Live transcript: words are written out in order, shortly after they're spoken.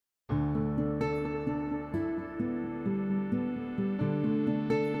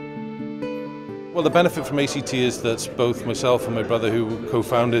Well, the benefit from ACT is that both myself and my brother, who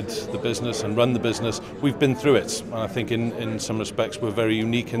co-founded the business and run the business, we've been through it. And I think in some respects we're very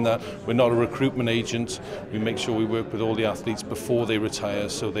unique in that we're not a recruitment agent. We make sure we work with all the athletes before they retire,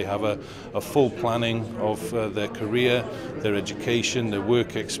 so they have a full planning of their career, their education, their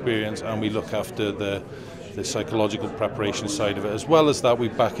work experience, and we look after the psychological preparation side of it. As well as that, we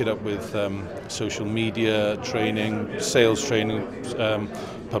back it up with social media training, sales training,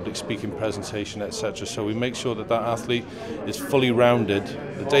 public speaking presentation, etc. So we make sure that that athlete is fully rounded.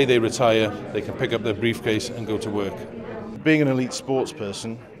 The day they retire, they can pick up their briefcase and go to work. Being an elite sports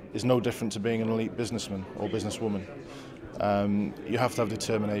person is no different to being an elite businessman or businesswoman. You have to have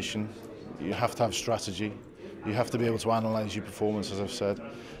determination, you have to have strategy, you have to be able to analyse your performance, as I've said,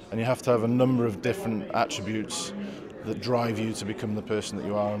 and you have to have a number of different attributes that drive you to become the person that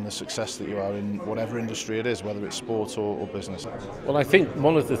you are and the success that you are in whatever industry it is, whether it's sport or business. Well, I think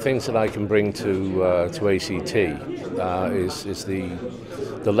one of the things that I can bring to ACT is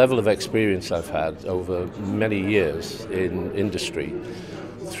the level of experience I've had over many years in industry,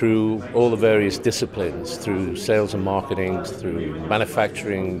 through all the various disciplines, through sales and marketing, through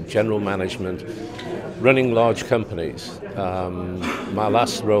manufacturing, general management, running large companies. My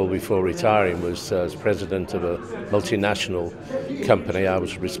last role before retiring was as president of a multinational company. I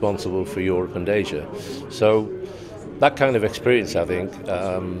was responsible for Europe and Asia. So that kind of experience, I think,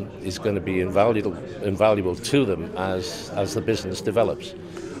 is going to be invaluable to them as the business develops.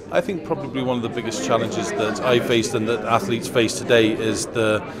 I think probably one of the biggest challenges that I faced and that athletes face today is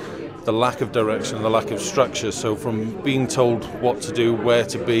the lack of direction and the lack of structure. So from being told what to do, where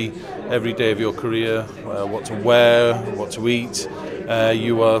to be every day of your career, what to wear, what to eat,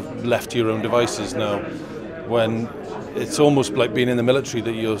 you are left to your own devices now. When it's almost like being in the military,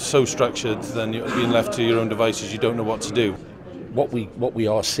 that you're so structured, then you're being left to your own devices, you don't know what to do. What we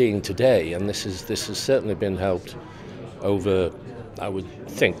are seeing today, and this has certainly been helped over, I would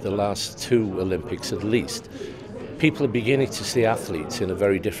think, the last 2 Olympics at least. People are beginning to see athletes in a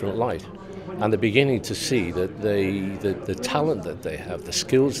very different light, and they're beginning to see that the talent that they have, the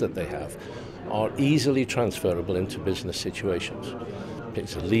skills that they have, are easily transferable into business situations.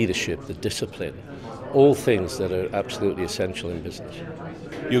 It's the leadership, the discipline, all things that are absolutely essential in business.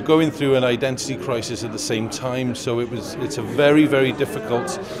 You're going through an identity crisis at the same time, so it's a very, very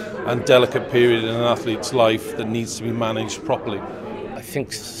difficult and delicate period in an athlete's life that needs to be managed properly. I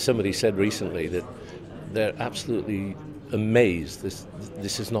think somebody said recently that they're absolutely amazed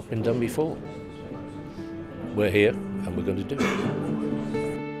this has not been done before. We're here and we're going to do it.